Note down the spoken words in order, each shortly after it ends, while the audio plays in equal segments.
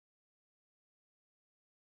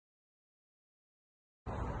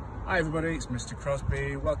Hi everybody, it's Mr.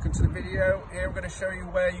 Crosby. Welcome to the video. Here I'm going to show you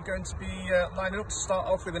where you're going to be lining up to start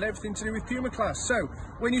off with and everything to do with Puma class. So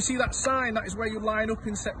when you see that sign, that is where you line up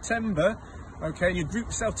in September. Okay, and you group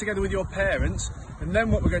yourself together with your parents, and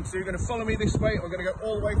then what we're going to do, you're going to follow me this way, and we're going to go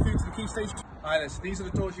all the way through to the key stage 2. Alright, so these are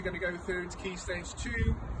the doors you're going to go through to key stage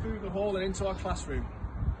 2, through the hall and into our classroom.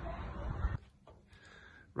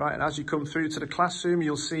 Right, and as you come through to the classroom,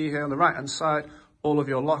 you'll see here on the right hand side all of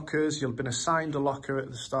your lockers. You've been assigned a locker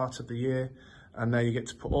at the start of the year, and there you get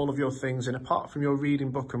to put all of your things in, apart from your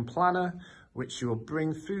reading book and planner, which you will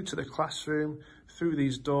bring through to the classroom, through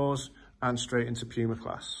these doors and straight into Puma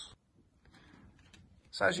class.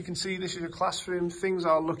 So as you can see, this is your classroom. Things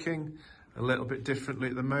are looking a little bit differently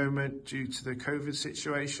at the moment due to the COVID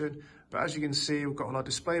situation, but as you can see, we've got all our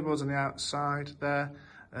display boards on the outside there.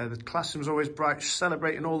 The classroom is always bright,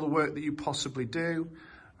 celebrating all the work that you possibly do.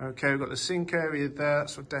 Okay, we've got the sink area there,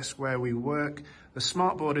 that's a desk where we work. The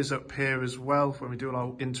smartboard is up here as well when we do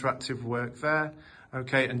our interactive work there.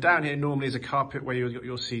 Okay, and down here normally is a carpet where you've got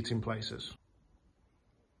your seating places.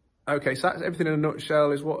 Okay, so that's everything in a nutshell,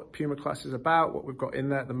 is what Puma class is about, what we've got in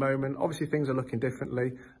there at the moment. Obviously things are looking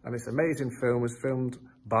differently, and this amazing film was filmed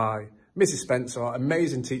by Mrs. Spencer, our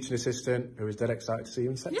amazing teaching assistant, who is dead excited to see you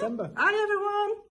in September. Yeah, I never